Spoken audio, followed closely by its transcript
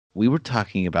We were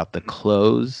talking about the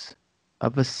close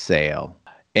of a sale,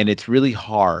 and it's really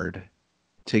hard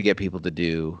to get people to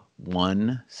do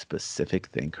one specific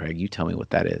thing. Craig, you tell me what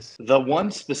that is. The one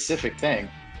specific thing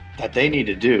that they need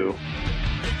to do.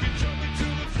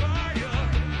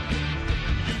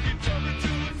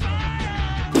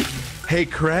 Hey,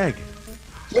 Craig,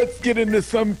 let's get into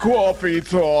some coffee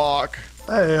talk.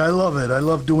 Hey, I love it. I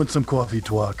love doing some coffee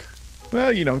talk.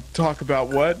 Well, talk about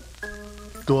what?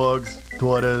 Dogs,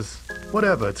 daughters,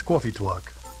 whatever. It's coffee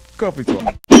talk. Coffee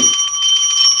talk.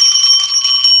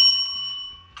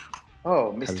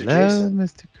 Oh, Mr. Hello, Jason.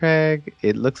 Mr. Craig.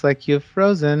 It looks like you've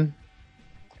frozen.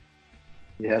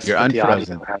 Yes, You're but the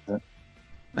unfrozen. audio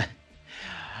hasn't.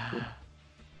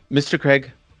 Mr.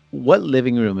 Craig, what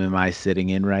living room am I sitting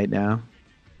in right now?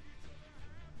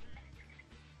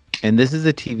 And this is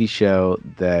a TV show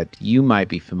that you might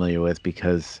be familiar with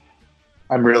because...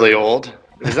 I'm really old.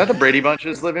 Is that the Brady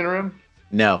Bunch's living room?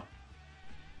 No.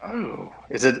 Oh,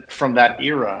 is it from that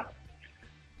era?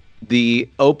 The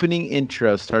opening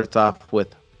intro starts off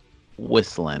with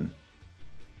whistling.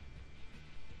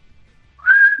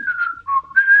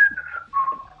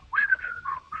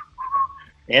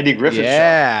 Andy Griffith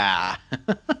Yeah.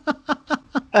 Show.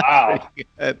 Wow.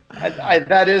 Good.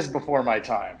 That is before my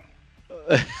time.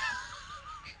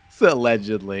 So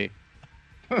allegedly.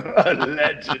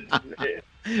 Allegedly.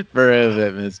 Prove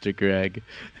it, Mr. Craig.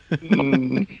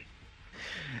 And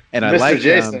I Mr. like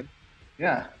Jason.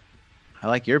 Yeah. I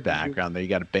like your background there. You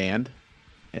got a band.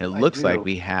 And it looks do. like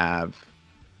we have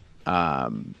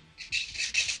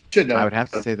Should know. I would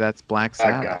have to say that's Black that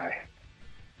Sabbath. guy.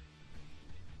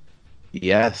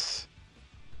 Yes.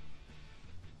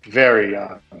 Very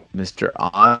young. Mr.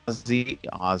 Ozzy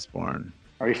Osbourne.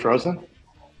 Are you frozen?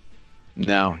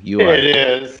 No, you are. It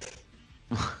is.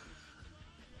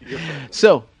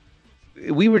 So,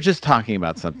 we were just talking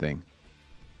about something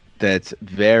that's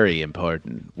very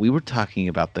important. We were talking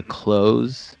about the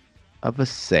close of a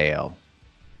sale.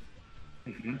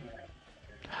 Mm-hmm.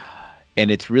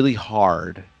 And it's really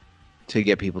hard to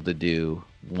get people to do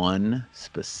one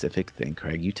specific thing.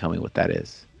 Craig, you tell me what that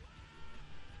is.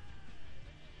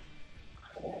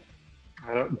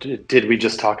 Did we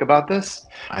just talk about this?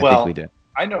 I think we did.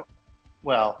 I know.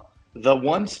 Well, the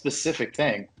one specific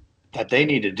thing that they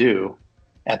need to do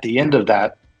at the end of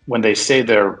that, when they say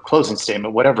their closing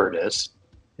statement, whatever it is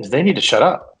they need to shut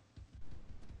up.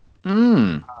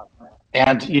 And,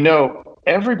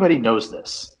 everybody knows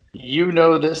this. You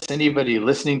know this. Anybody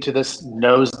listening to this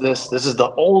knows this. This is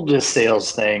the oldest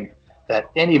sales thing that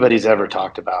anybody's ever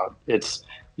talked about. It's,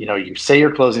 you say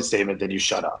your closing statement, then you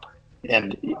shut up.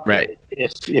 And right.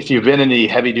 If you've been in the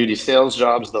heavy duty sales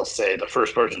jobs, they'll say the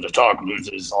first person to talk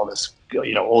loses, all this,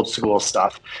 old school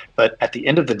stuff. But at the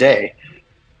end of the day,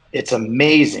 it's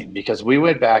amazing because we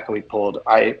went back and we pulled,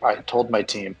 I told my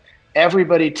team,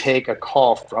 everybody take a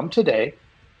call from today.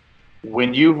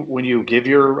 When you give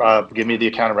give me the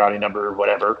account and routing number or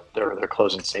whatever, their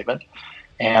closing statement,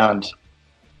 and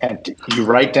you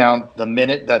write down the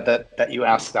minute that you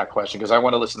ask that question, because I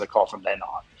want to listen to the call from then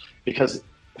on, because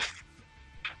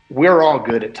we're all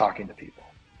good at talking to people,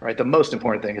 right? The most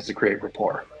important thing is to create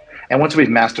rapport. And once we've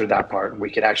mastered that part, we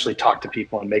can actually talk to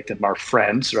people and make them our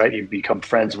friends, right? You become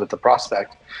friends with the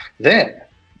prospect.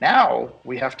 Now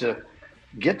we have to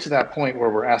get to that point where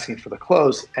we're asking for the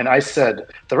close. And I said,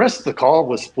 the rest of the call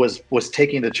was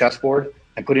taking the chessboard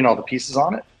and putting all the pieces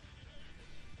on it.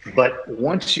 But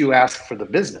once you ask for the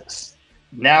business,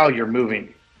 now you're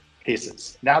moving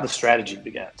pieces. Now the strategy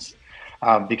begins.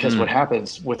 Because what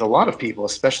happens with a lot of people,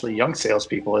 especially young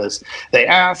salespeople, is they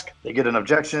ask, they get an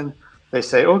objection, they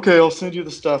say, okay, I'll send you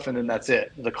the stuff, and then that's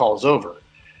it. The call's over.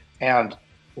 And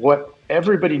what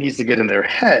everybody needs to get in their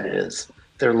head is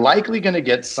they're likely going to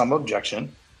get some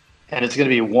objection, and it's going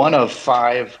to be one of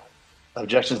 5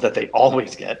 objections that they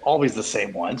always get, always the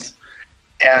same ones.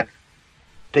 And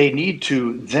they need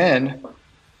to then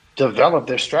develop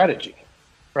their strategy,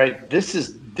 right? This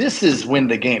is when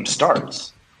the game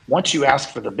starts. Once you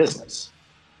ask for the business,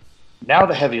 now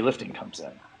the heavy lifting comes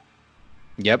in.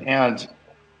 Yep. And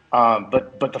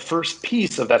but the first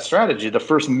piece of that strategy, the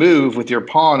first move with your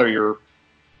pawn or your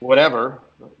whatever,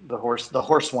 the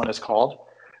horse one is called,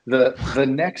 the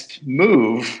next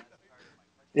move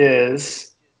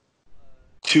is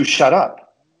to shut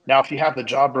up. Now, if you have the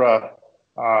Jabra,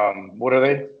 what are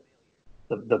they?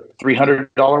 The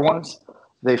 $300 ones,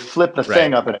 they flip the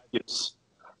thing up in use.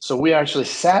 So we actually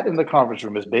sat in the conference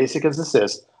room, as basic as this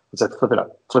is, and said, flip it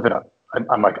up, flip it up.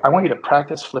 I'm like, I want you to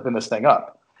practice flipping this thing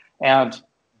up. And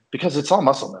because it's all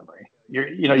muscle memory,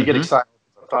 you get excited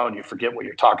on the phone, you forget what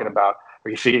you're talking about,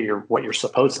 or you forget what you're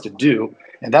supposed to do.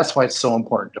 And that's why it's so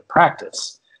important to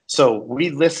practice. So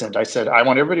we listened. I said, I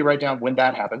want everybody to write down when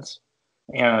that happens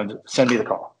and send me the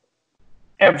call.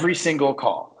 Every single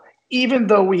call, even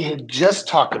though we had just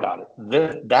talked about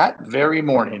it that very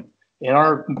morning in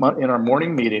our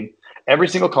morning meeting, every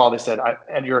single call they said,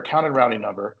 and your account and routing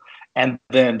number, and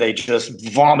then they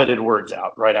just vomited words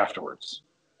out right afterwards,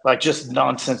 like just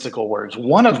nonsensical words.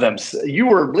 One of them, you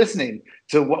were listening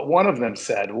to what one of them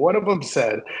said. One of them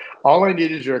said, all I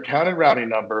need is your account and routing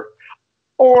number,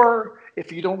 or if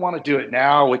you don't want to do it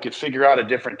now, we could figure out a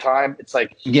different time. It's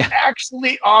like he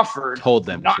actually offered told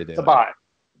them not to buy.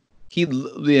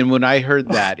 And when I heard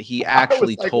that, he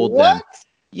actually told them,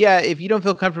 yeah, if you don't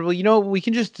feel comfortable,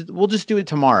 we'll just do it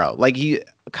tomorrow. Like he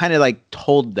kind of like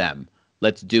told them,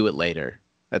 let's do it later,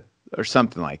 or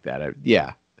something like that.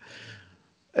 Yeah.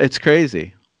 It's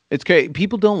crazy. It's great.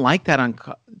 People don't like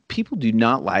that. People do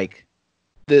not like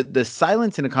the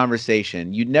silence in a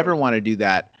conversation. You'd never want to do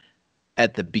that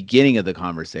at the beginning of the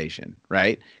conversation,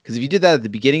 right? Because if you did that at the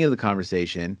beginning of the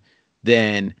conversation,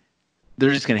 then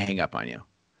they're just going to hang up on you.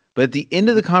 But at the end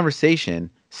of the conversation,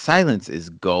 silence is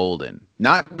golden.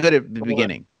 Not good at the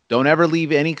beginning. Don't ever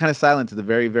leave any kind of silence at the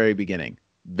very, very beginning.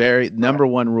 Number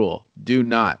one rule. Do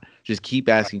not. Just keep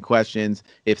asking questions.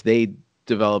 If they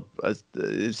develop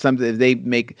something,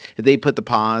 if they put the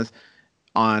pause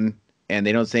on and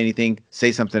they don't say anything,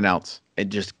 say something else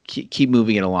and just keep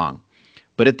moving it along.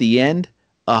 But at the end,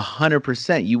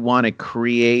 100%, you want to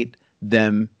create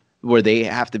them where they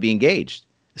have to be engaged.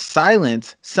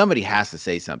 Silence, somebody has to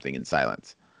say something in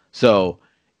silence. So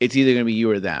it's either going to be you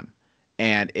or them.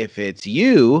 And if it's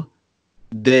you,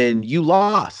 then you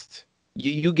lost.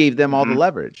 You gave them all the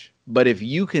leverage. But if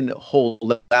you can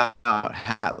hold out,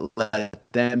 let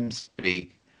them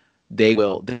speak, they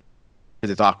will, because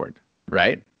it's awkward,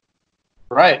 right?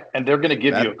 Right. And they're going to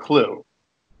give you a clue.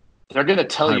 They're going to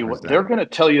tell 100%. You what they're going to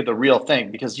tell you the real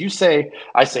thing, because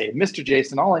I say, Mr.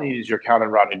 Jason, all I need is your account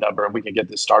and routing number and we can get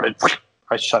this started.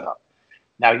 I shut up.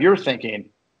 Now you're thinking,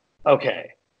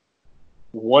 okay,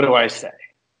 what do I say?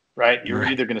 Right? You're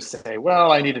either going to say,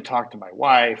 well, I need to talk to my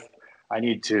wife. I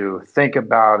need to think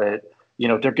about it.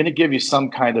 They're going to give you some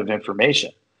kind of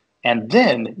information. And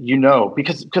then,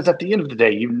 because at the end of the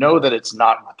day, that it's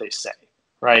not what they say,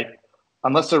 right?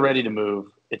 Unless they're ready to move,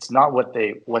 it's not what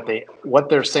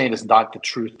they're saying is not the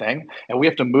true thing. And we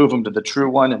have to move them to the true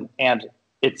one. And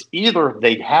it's either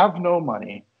they have no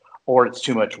money or it's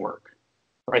too much work.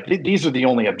 Right. These are the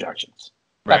only objections.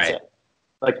 That's it.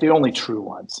 Like the only true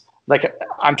ones. Like,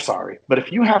 I'm sorry, but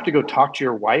if you have to go talk to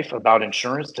your wife about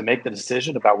insurance to make the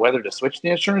decision about whether to switch the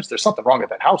insurance, there's something wrong with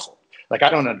that household. Like, I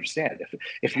don't understand.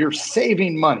 If you're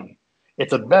saving money,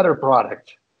 it's a better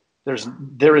product.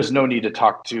 There is no need to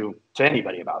talk to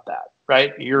anybody about that.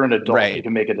 Right. You're an adult. Right. You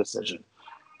can make a decision.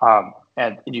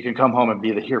 And you can come home and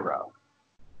be the hero.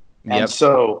 And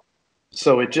so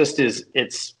it just is,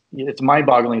 it's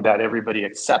mind-boggling that everybody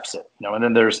accepts it, and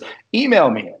then there's email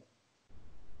me it.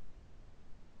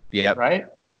 Yeah. Right?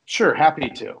 Sure, happy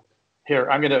to. Here,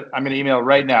 I'm gonna email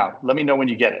right now. Let me know when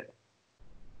you get it.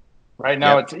 Right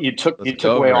now, you took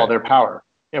away all their power.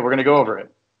 Yeah, we're gonna go over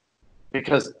it.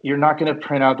 Because you're not gonna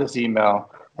print out this email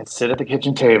and sit at the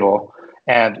kitchen table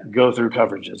and go through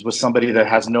coverages with somebody that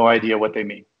has no idea what they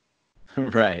mean.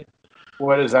 Right.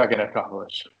 What is that gonna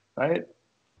accomplish? Right?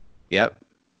 Yep.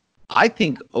 I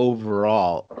think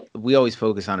overall, we always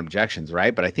focus on objections,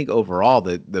 right? But I think overall,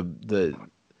 the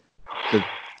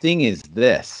thing is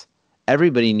this: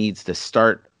 everybody needs to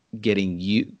start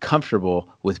getting comfortable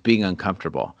with being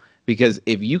uncomfortable. Because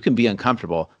if you can be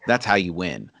uncomfortable, that's how you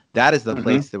win. That is the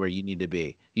place where you need to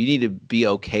be. You need to be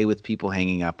okay with people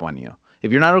hanging up on you.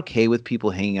 If you're not okay with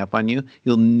people hanging up on you,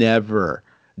 you'll never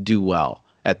do well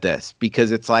at this.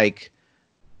 Because it's like,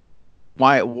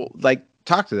 why? Like,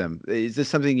 talk to them. Is this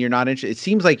something you're not interested? It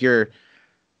seems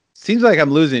like I'm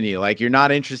losing you. Like, you're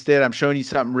not interested. I'm showing you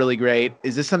something really great.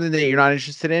 Is this something that you're not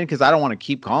interested in? Because I don't want to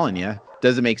keep calling you.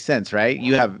 Doesn't make sense, right?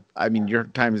 Your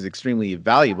time is extremely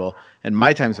valuable and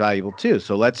my time's valuable too.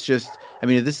 So if this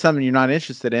is something you're not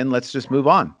interested in, let's just move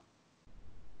on.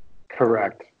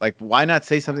 Correct. Like, why not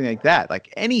say something like that?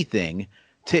 Like, anything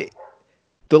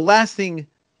the last thing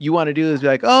you want to do is be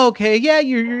like, oh, okay, yeah,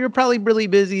 you're probably really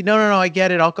busy. No, I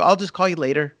get it. I'll just call you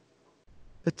later.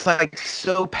 It's like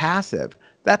so passive.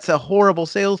 That's a horrible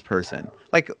salesperson.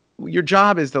 Like, your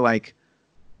job is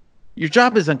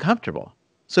uncomfortable.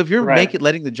 So if you're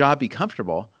letting the job be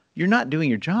comfortable, you're not doing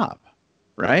your job,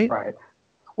 right? Right.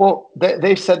 Well,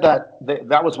 they said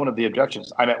that was one of the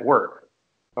objections. I'm at work,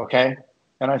 okay?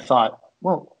 And I thought,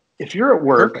 well, if you're at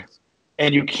work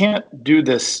and you can't do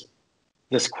this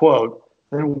quote,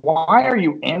 then why are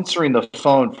you answering the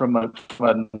phone from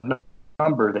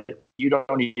number that you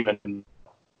don't even know.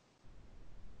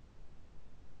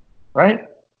 Right?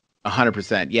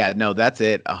 100%. Yeah, no, that's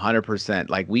it. 100%.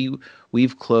 Like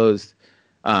we've closed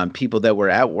people that were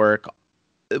at work.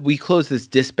 We closed this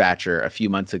dispatcher a few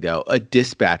months ago, a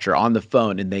dispatcher on the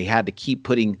phone, and they had to keep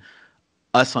putting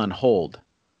us on hold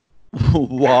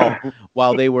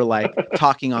while they were like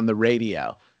talking on the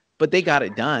radio. But they got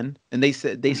it done, and they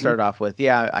said they started off with,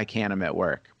 "Yeah, I can. I'm at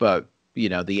work." But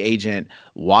the agent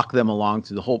walked them along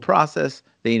through the whole process.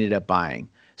 They ended up buying.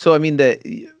 So I mean,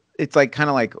 it's like kind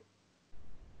of like,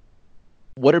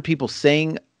 what are people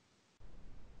saying?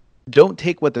 Don't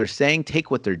take what they're saying,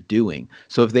 take what they're doing.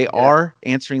 So if they are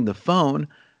answering the phone,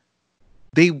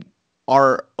 they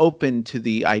are open to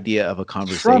the idea of a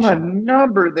conversation. From a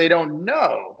number they don't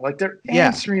know. Like they're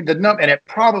answering the number, and it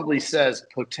probably says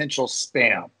potential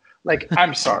spam. Like,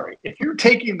 I'm sorry. If you're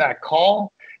taking that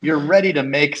call, you're ready to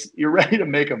make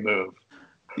a move.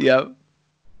 Yep.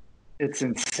 It's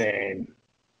insane.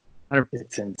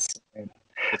 It's insane.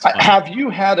 It's Have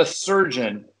you had a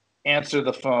surgeon answer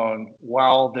the phone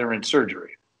while they're in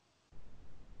surgery?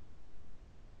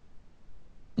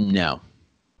 No.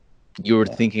 You were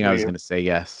thinking I was going to say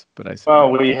yes, but I said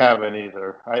well, we haven't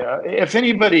either. If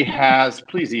anybody has,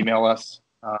 please email us,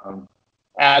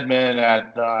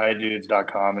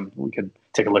 admin@theidudes.com, and we could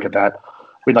take a look at that.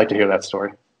 We'd like to hear that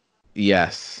story.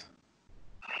 Yes.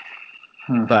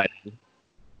 But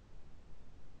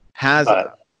has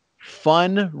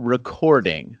fun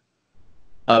recording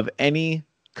of any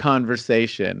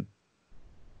conversation,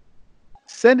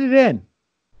 send it in.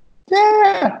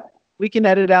 Yeah. We can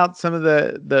edit out some of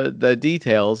the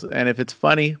details, and if it's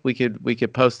funny, we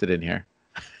could post it in here.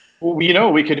 Well,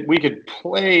 we could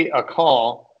play a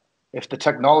call if the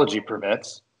technology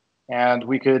permits, and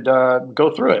we could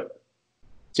go through it,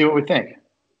 see what we think.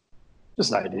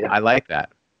 Just an idea. I like that.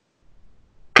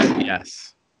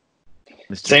 Yes,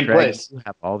 Mr. Same Craig, place. you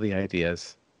have all the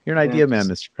ideas. You're an idea man,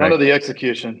 Mr. Craig. None of the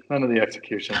execution.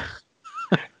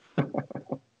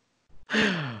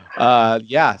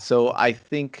 Yeah. So I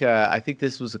think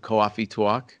this was a coffee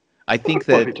talk. I think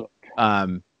that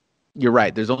you're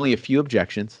right. There's only a few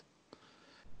objections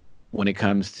when it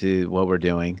comes to what we're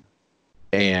doing,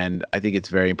 and I think it's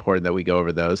very important that we go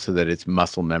over those so that it's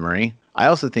muscle memory. I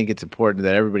also think it's important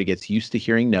that everybody gets used to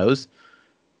hearing no's,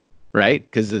 right?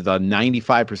 Because the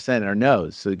 95% are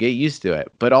no's, so get used to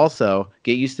it. But also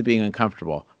get used to being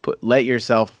uncomfortable. Let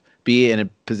yourself be in a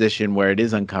position where it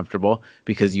is uncomfortable,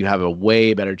 because you have a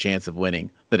way better chance of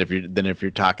winning than if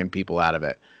you're talking people out of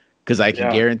it. Because I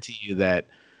can guarantee you that,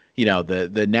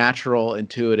 the natural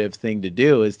intuitive thing to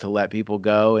do is to let people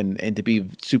go and to be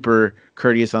super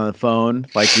courteous on the phone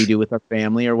like we do with our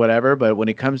family or whatever. But when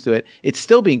it comes to it, it's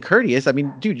still being courteous. I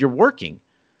mean, dude, you're working.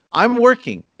 I'm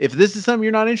working. If this is something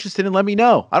you're not interested in, let me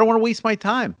know. I don't want to waste my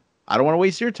time. I don't want to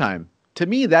waste your time. To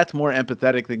me, that's more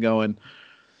empathetic than going,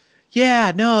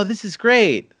 yeah, no, this is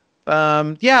great.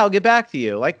 Yeah, I'll get back to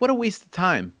you. Like, what a waste of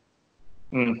time.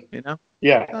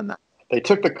 Yeah. They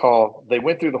took the call. They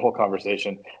went through the whole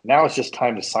conversation. Now it's just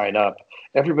time to sign up.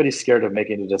 Everybody's scared of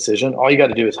making a decision. All you got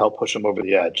to do is help push them over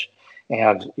the edge.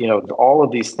 And, all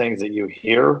of these things that you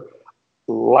hear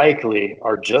likely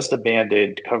are just a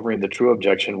Band-Aid covering the true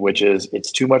objection, which is,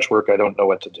 it's too much work. I don't know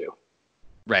what to do.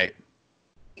 Right.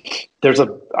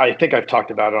 I think I've talked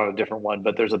about it on a different one,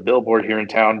 but there's a billboard here in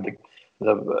town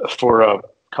for a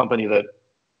company that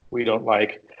we don't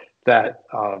like, that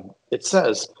it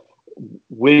says,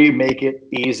 we make it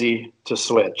easy to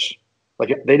switch. Like,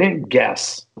 they didn't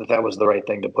guess that was the right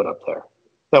thing to put up there.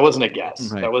 That wasn't a guess.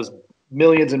 Right. That was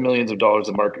millions and millions of dollars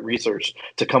of market research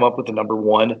to come up with the number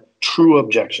one true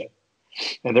objection.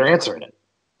 And they're answering it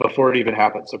before it even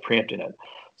happens, so preempting it.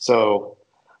 So,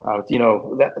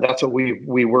 that's what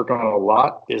we work on a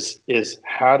lot is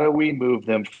how do we move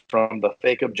them from the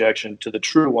fake objection to the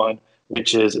true one,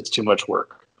 which is, it's too much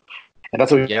work. And that's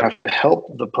what we have to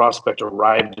help the prospect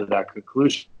arrive to that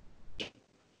conclusion.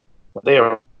 When they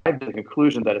arrive to the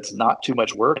conclusion that it's not too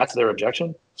much work, that's their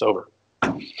objection, it's over.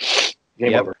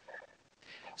 Game over.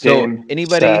 So Game,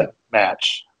 set,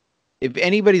 match. If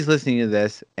anybody's listening to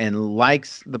this and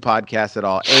likes the podcast at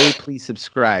all, A, please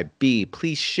subscribe. B,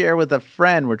 please share with a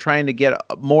friend. We're trying to get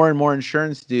more and more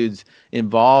insurance dudes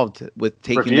involved with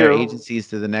taking their agencies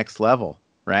to the next level,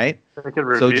 right? They can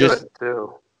review it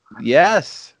too.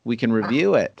 Yes, we can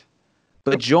review it.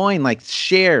 But join,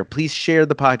 share. Please share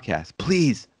the podcast.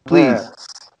 Please.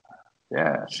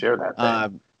 Yeah, share that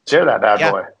thing. Share that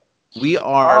bad boy. We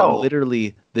are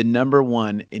literally the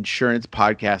 #1 insurance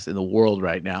podcast in the world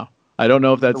right now. I don't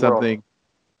know if that's something.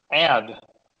 And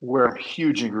we're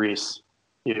huge in Greece.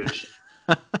 Huge.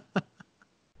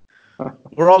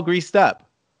 We're all greased up.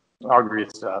 All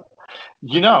greased up.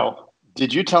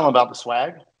 Did you tell them about the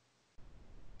swag?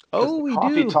 Oh, we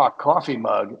Coffee do. Talk coffee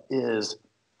mug is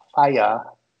fire,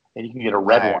 and you can get a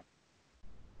red one.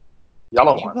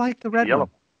 Yellow one. You like the red one?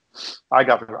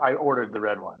 I ordered the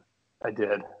red one. I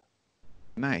did.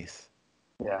 Nice.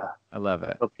 Yeah. I love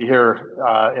it. It'll be here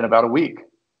in about a week.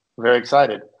 Very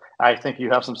excited. I think you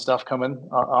have some stuff coming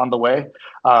on the way.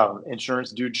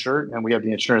 Insurance Dude shirt, and we have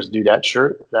the Insurance Dudette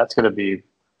shirt. That's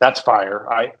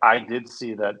fire. I did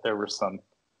see that there were some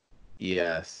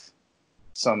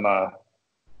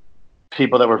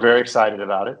people that were very excited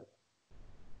about it.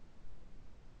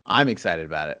 I'm excited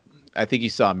about it. I think you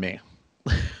saw me.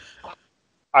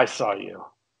 I saw you.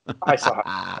 I saw.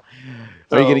 Are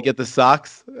you going to get the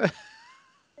socks? Yeah,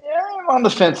 I'm on the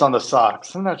fence on the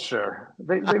socks. I'm not sure.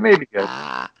 They may be good.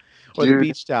 Or the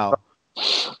beach towel.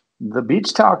 The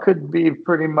beach towel could be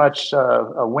pretty much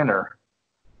a winner.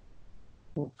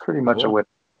 Pretty much a winner.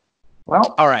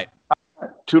 Well, all right.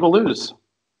 Toodaloos.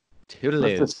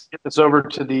 Toodaloos. Let's get this over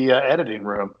to the editing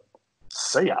room.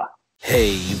 See ya.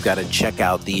 Hey, you've got to check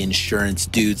out the Insurance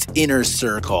Dude's Inner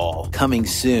Circle, coming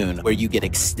soon, where you get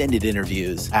extended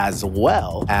interviews as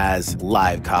well as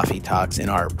live coffee talks in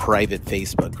our private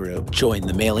Facebook group. Join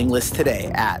the mailing list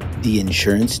today at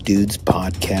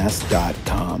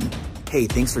theinsurancedudespodcast.com. Hey,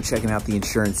 thanks for checking out the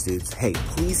Insurance Dudes. Hey,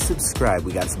 please subscribe.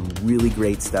 We got some really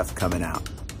great stuff coming out.